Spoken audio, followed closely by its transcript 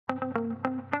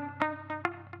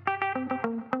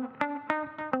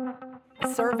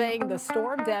Surveying the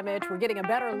storm damage, we're getting a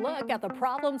better look at the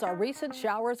problems our recent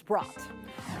showers brought.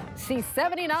 She's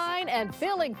 79 and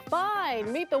feeling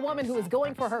fine. Meet the woman who is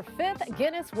going for her 5th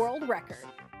Guinness World Record.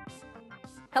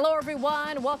 Hello,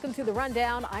 everyone. Welcome to The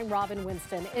Rundown. I'm Robin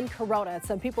Winston. In Corona,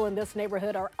 some people in this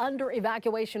neighborhood are under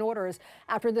evacuation orders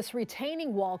after this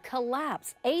retaining wall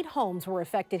collapsed. 8 homes were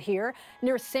affected here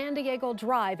near San Diego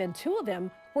Drive, and 2 of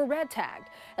them were red tagged.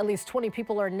 At least 20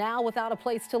 people are now without a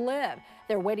place to live.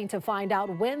 They're waiting to find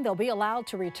out when they'll be allowed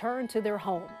to return to their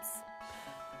homes.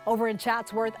 Over in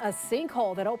Chatsworth, a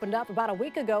sinkhole that opened up about a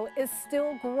week ago is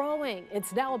still growing.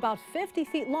 It's now about 50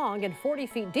 feet long and 40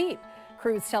 feet deep.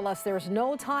 Crews tell us there's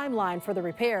no timeline for the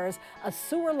repairs. A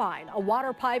sewer line, a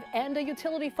water pipe, and a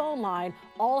utility phone line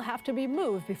all have to be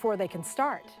moved before they can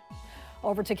start.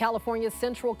 Over to California's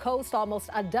Central Coast,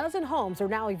 almost a dozen homes are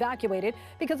now evacuated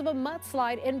because of a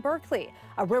mudslide in Berkeley.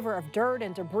 A river of dirt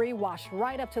and debris washed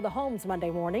right up to the homes Monday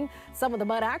morning. Some of the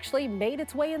mud actually made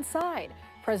its way inside.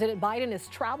 President Biden is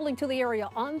traveling to the area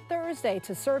on Thursday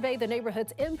to survey the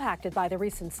neighborhoods impacted by the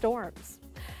recent storms.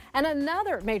 And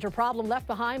another major problem left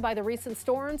behind by the recent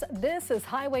storms. This is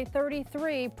Highway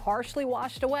 33, partially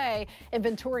washed away in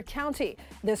Ventura County.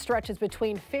 This stretches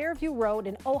between Fairview Road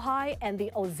in Ojai and the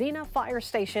Ozina Fire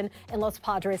Station in Los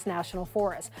Padres National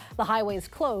Forest. The highway is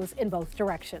closed in both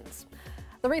directions.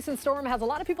 The recent storm has a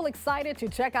lot of people excited to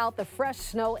check out the fresh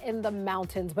snow in the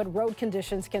mountains, but road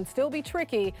conditions can still be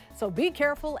tricky, so be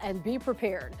careful and be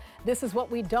prepared. This is what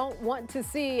we don't want to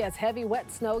see as heavy,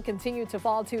 wet snow continued to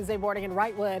fall Tuesday morning in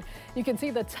Wrightwood. You can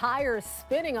see the tires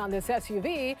spinning on this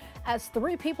SUV as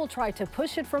 3 people try to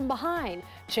push it from behind.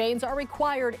 Chains are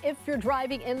required if you're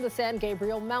driving in the San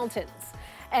Gabriel Mountains.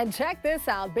 And check this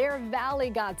out, Bear Valley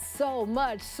got so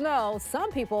much snow,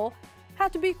 some people have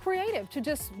to be creative to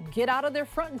just get out of their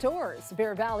front doors.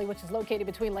 Bear Valley, which is located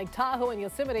between Lake Tahoe and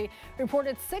Yosemite,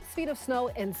 reported 6 feet of snow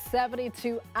in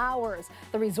 72 hours.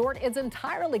 The resort is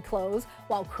entirely closed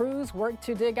while crews work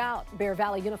to dig out. Bear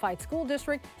Valley Unified School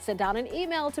District sent out an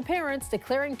email to parents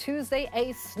declaring Tuesday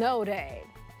a snow day.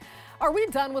 Are we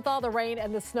done with all the rain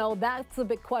and the snow? That's a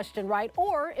big question, right?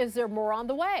 Or is there more on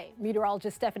the way?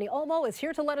 Meteorologist Stephanie Olmo is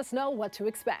here to let us know what to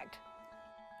expect.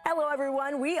 Hello,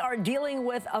 everyone. We are dealing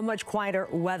with a much quieter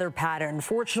weather pattern.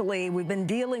 Fortunately, we've been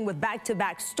dealing with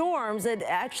back-to-back storms. It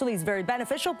actually is very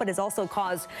beneficial, but it's also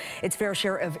caused its fair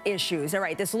share of issues. All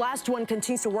right, this last one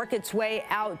continues to work its way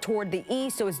out toward the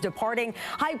east, so it's departing.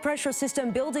 High-pressure system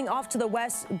building off to the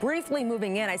west, briefly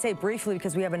moving in. I say briefly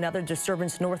because we have another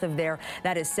disturbance north of there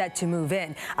that is set to move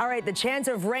in. All right, the chance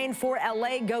of rain for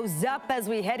LA goes up as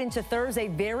we head into Thursday.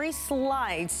 Very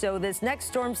slight, so this next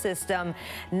storm system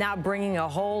not bringing a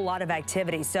whole lot of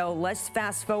activity. So let's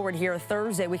fast forward here.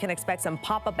 Thursday, we can expect some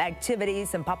pop-up activities,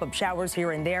 some pop-up showers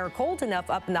here and there. Cold enough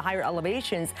up in the higher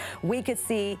elevations, we could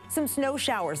see some snow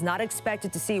showers. Not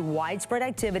expected to see widespread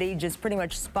activity, just pretty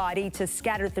much spotty to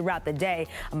scattered throughout the day.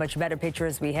 A much better picture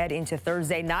as we head into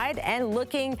Thursday night, and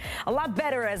looking a lot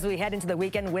better as we head into the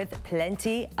weekend with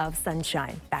plenty of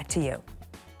sunshine. Back to you.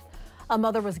 A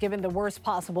mother was given the worst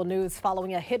possible news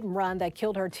following a hit and run that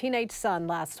killed her teenage son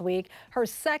last week. Her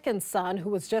second son, who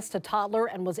was just a toddler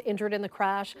and was injured in the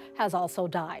crash, has also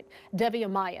died. Debbie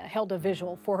Amaya held a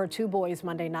vigil for her 2 boys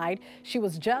Monday night. She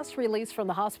was just released from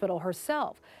the hospital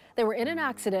herself. They were in an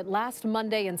accident last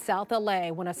Monday in South LA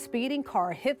when a speeding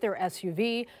car hit their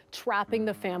SUV, trapping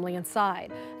the family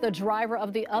inside. The driver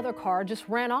of the other car just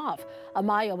ran off.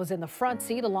 Amaya was in the front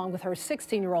seat along with her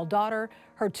 16-year-old daughter.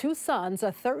 Her 2 sons,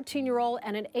 a 13-year-old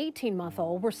and an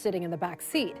 18-month-old, were sitting in the back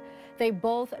seat. They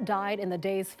both died in the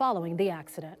days following the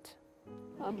accident.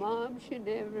 A mom should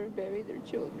never bury their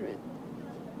children.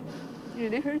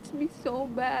 And it hurts me so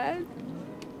bad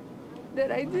that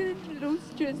I didn't lose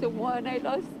just 1, I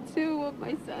lost 2 of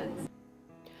my sons.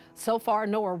 So far,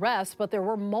 no arrests, but there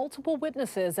were multiple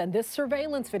witnesses and this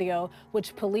surveillance video,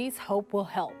 which police hope will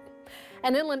help.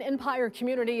 An Inland Empire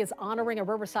community is honoring a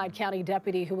Riverside County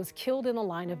deputy who was killed in the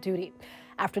line of duty.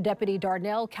 After Deputy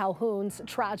Darnell Calhoun's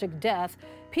tragic death,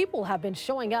 people have been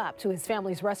showing up to his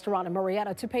family's restaurant in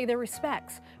Murrieta to pay their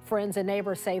respects. Friends and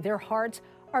neighbors say their hearts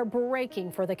are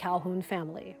breaking for the Calhoun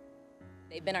family.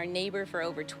 They've been our neighbor for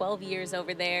over 12 years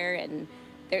over there, and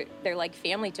they're like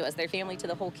family to us. They're family to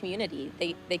the whole community.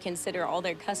 They consider all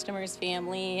their customers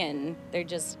family, and they're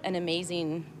just an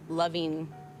amazing, loving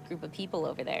group of people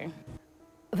over there.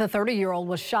 The 30-year-old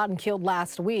was shot and killed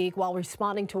last week while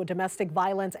responding to a domestic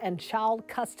violence and child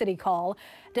custody call.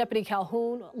 Deputy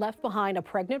Calhoun left behind a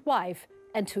pregnant wife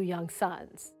and 2 young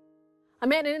sons. A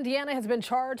man in Indiana has been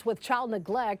charged with child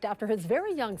neglect after his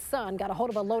very young son got a hold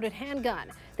of a loaded handgun.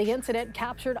 The incident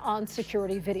captured on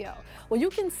security video. Well, you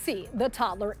can see the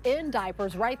toddler in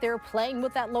diapers right there playing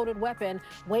with that loaded weapon,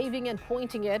 waving and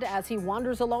pointing it as he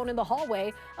wanders alone in the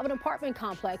hallway of an apartment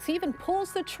complex. He even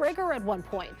pulls the trigger at one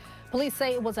point. Police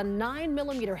say it was a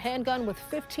 9mm handgun with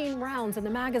 15 rounds in the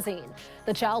magazine.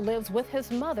 The child lives with his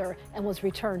mother and was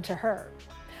returned to her.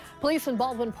 Police in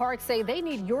Baldwin Park say they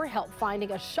need your help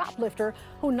finding a shoplifter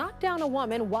who knocked down a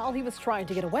woman while he was trying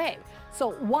to get away.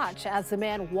 So watch as the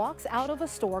man walks out of a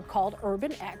store called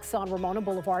Urban X on Ramona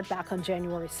Boulevard back on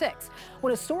January 6th.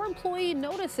 When a store employee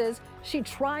notices, she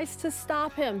tries to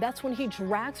stop him. That's when he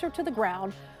drags her to the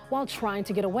ground while trying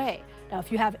to get away. Now,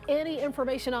 if you have any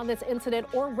information on this incident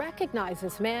or recognize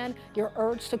this man, you're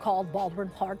urged to call Baldwin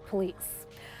Park Police.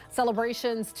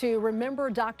 Celebrations to remember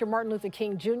Dr. Martin Luther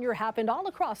King Jr. happened all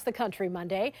across the country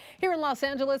Monday. Here in Los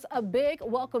Angeles, a big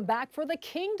welcome back for the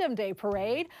Kingdom Day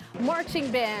Parade.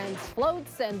 Marching bands,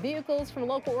 floats, and vehicles from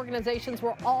local organizations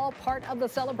were all part of the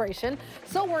celebration.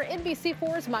 So were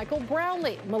NBC4's Michael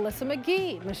Brownlee, Melissa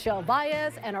McGee, Michelle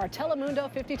Baez, and our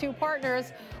Telemundo 52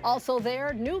 partners. Also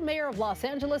there, new mayor of Los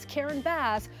Angeles, Karen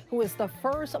Bass, who is the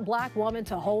first black woman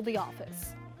to hold the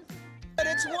office. But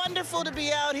it's wonderful to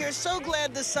be out here. So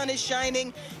glad the sun is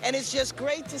shining, and it's just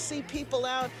great to see people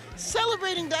out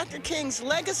celebrating Dr. King's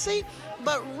legacy,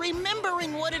 but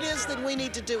remembering what it is that we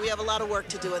need to do. We have a lot of work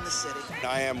to do in the city.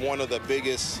 I am one of the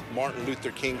biggest Martin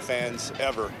Luther King fans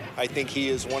ever. I think he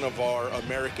is one of our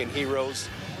American heroes.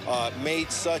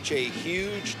 Made such a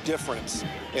huge difference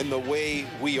in the way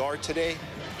we are today,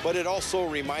 but it also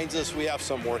reminds us we have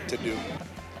some work to do.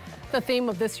 The theme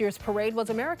of this year's parade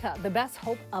was America, the best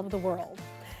hope of the world.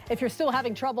 If you're still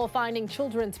having trouble finding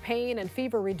children's pain and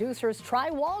fever reducers, try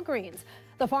Walgreens.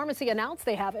 The pharmacy announced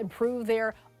they have improved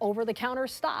their over-the-counter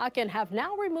stock and have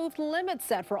now removed limits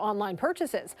set for online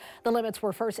purchases. The limits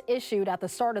were first issued at the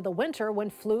start of the winter when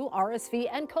flu, RSV,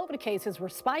 and COVID cases were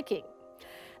spiking.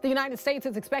 The United States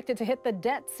is expected to hit the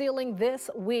debt ceiling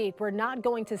this week. We're not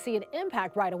going to see an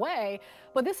impact right away,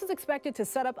 but this is expected to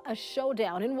set up a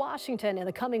showdown in Washington in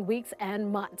the coming weeks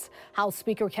and months. House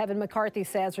Speaker Kevin McCarthy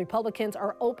says Republicans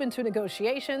are open to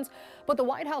negotiations, but the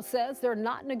White House says they're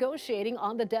not negotiating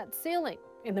on the debt ceiling.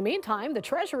 In the meantime, the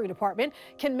Treasury Department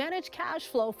can manage cash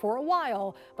flow for a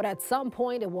while, but at some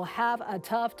point it will have a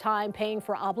tough time paying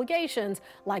for obligations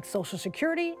like Social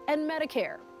Security and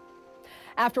Medicare.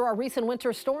 After our recent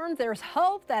winter storm, there's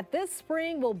hope that this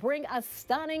spring will bring a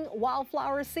stunning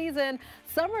wildflower season.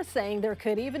 Some are saying there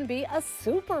could even be a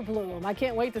super bloom. I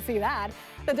can't wait to see that.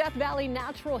 The Death Valley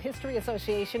Natural History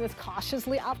Association is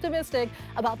cautiously optimistic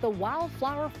about the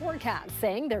wildflower forecast,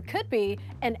 saying there could be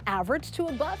an average to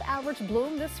above average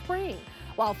bloom this spring.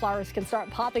 Wildflowers can start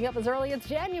popping up as early as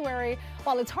January.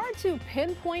 While it's hard to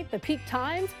pinpoint the peak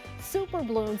times, super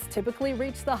blooms typically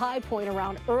reach the high point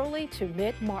around early to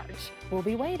mid-March. We'll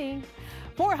be waiting.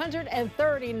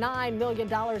 $439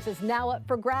 million is now up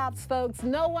for grabs, folks.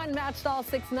 No one matched all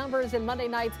 6 numbers in Monday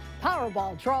night's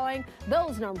Powerball drawing.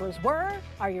 Those numbers were,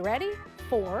 are you ready?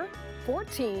 4,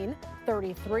 14,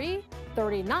 33,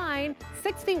 39,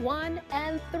 61,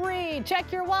 and 3.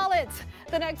 Check your wallets.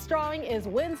 The next drawing is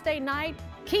Wednesday night.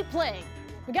 Keep playing.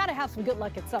 We got to have some good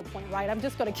luck at some point, right? I'm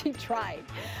just going to keep trying.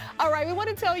 All right, we want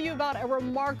to tell you about a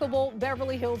remarkable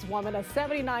Beverly Hills woman, a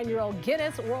 79-year-old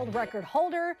Guinness World Record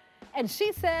holder, and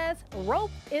she says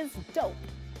rope is dope.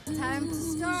 Time to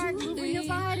start moving your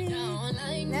body.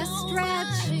 Let's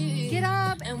stretch. Get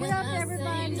up,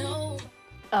 everybody.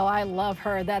 Oh, I love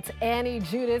her. That's Annie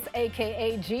Judas,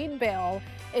 a.k.a. Jean Bell.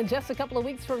 In just a couple of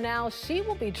weeks from now, she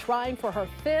will be trying for her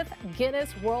 5th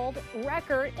Guinness World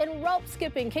Record in rope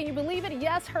skipping. Can you believe it?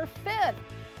 Yes, her 5th.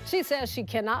 She says she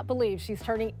cannot believe she's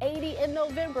turning 80 in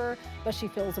November, but she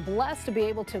feels blessed to be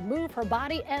able to move her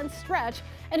body and stretch.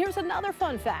 And here's another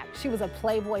fun fact. She was a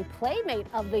Playboy Playmate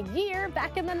of the Year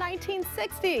back in the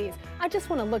 1960s. I just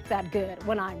want to look that good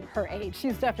when I'm her age.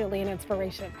 She's definitely an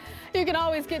inspiration. You can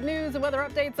always get news and weather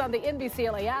updates on the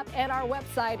NBCLA app and our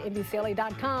website,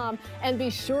 NBCLA.com. And be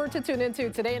sure to tune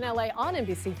into Today in LA on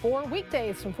NBC4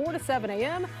 weekdays from 4 to 7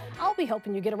 a.m. I'll be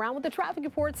helping you get around with the traffic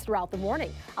reports throughout the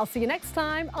morning. I'll see you next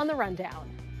time on The Rundown.